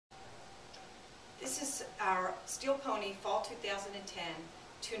This is our Steel Pony Fall 2010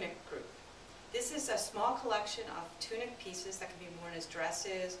 Tunic group. This is a small collection of tunic pieces that can be worn as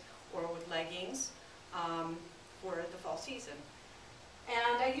dresses or with leggings for the fall season.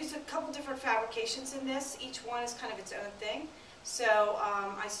 And I used a couple different fabrications in this. Each one is kind of its own thing. So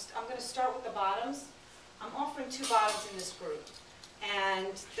I'm going to start with the bottoms. I'm offering two bottoms in this group.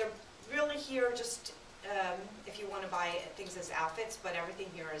 And they're really here just if you want to buy things as outfits, but everything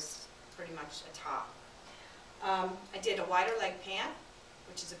here is pretty much a top. I did a wider leg pant,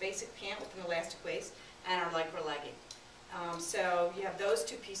 which is a basic pant with an elastic waist, and our Lycra legging. So you have those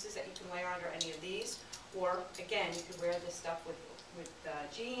two pieces that you can wear under any of these, or again, you could wear this stuff with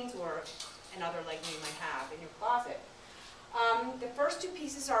jeans or another legging you might have in your closet. The first two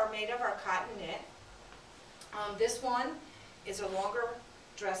pieces are made of our cotton knit. This one is a longer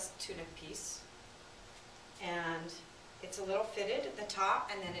dress tunic piece, and it's a little fitted at the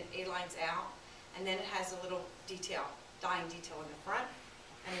top, and then it A-lines out, and then it has a little detail, dyeing detail in the front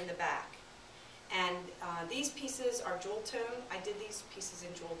and in the back. And these pieces are jewel tone. I did these pieces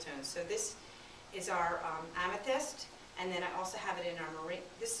in jewel tone. So this is our amethyst, and then I also have it in our marine.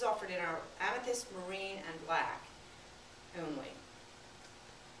 This is offered in our amethyst, marine, and black only.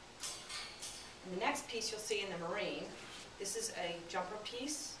 And the next piece you'll see in the marine, this is a jumper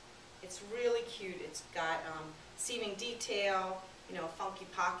piece. It's really cute. It's got seaming detail, you know, a funky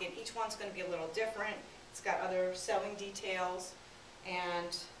pocket. Each one's going to be a little different. It's got other sewing details,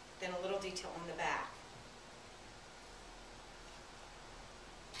 and then a little detail on the back.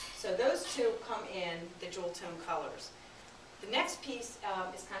 So those two come in the jewel tone colors. The next piece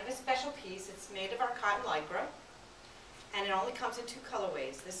is kind of a special piece. It's made of our cotton Lycra, and it only comes in two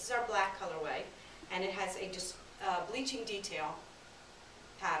colorways. This is our black colorway, and it has a just bleaching detail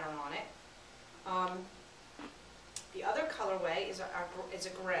pattern on it. The other colorway is a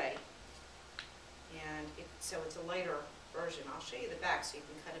gray, and so it's a lighter version. I'll show you the back so you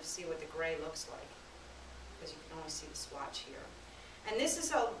can kind of see what the gray looks like, because you can only see the swatch here. And this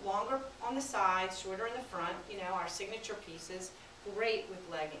is a longer on the sides, shorter in the front, you know, our signature pieces, great with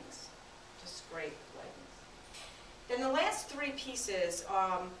leggings, just great with leggings. Then the last three pieces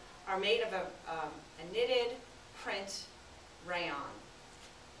are made of a knitted print rayon,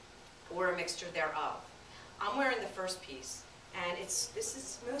 or a mixture thereof. I'm wearing the first piece, and this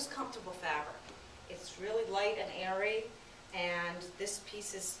is most comfortable fabric. It's really light and airy, and this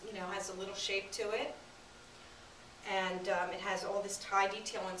piece is, you know, has a little shape to it, and it has all this tie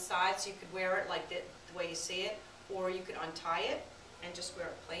detail inside, so you could wear it like the way you see it, or you could untie it and just wear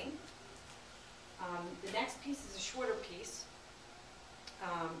it plain. The next piece is a shorter piece.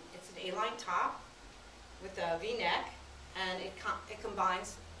 It's an A-line top with a V-neck, and it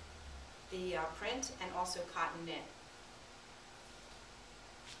combines the print and also cotton knit.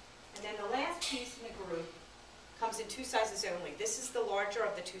 And then the last piece in the group comes in two sizes only. This is the larger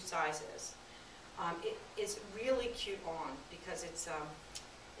of the two sizes. It is really cute on because it's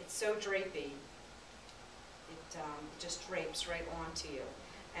so drapey. It just drapes right onto you.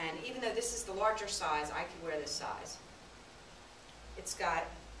 And even though this is the larger size, I could wear this size. It's got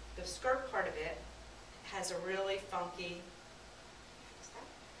the skirt part of it has a really funky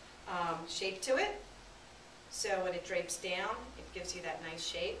shape to it. So when it drapes down, it gives you that nice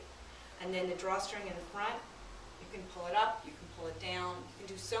shape. And then the drawstring in the front, you can pull it up, you can pull it down. You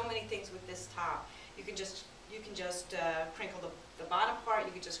can do so many things with this top. You can just crinkle the bottom part.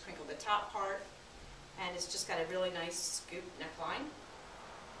 You can just crinkle the top part, and it's just got a really nice scoop neckline.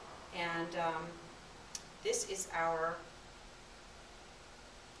 And this is our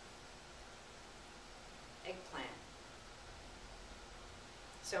eggplant.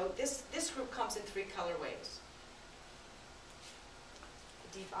 So this group comes in three colorways: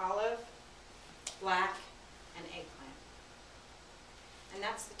 deep olive, black, and eggplant. And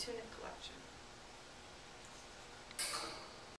that's the Tunic collection.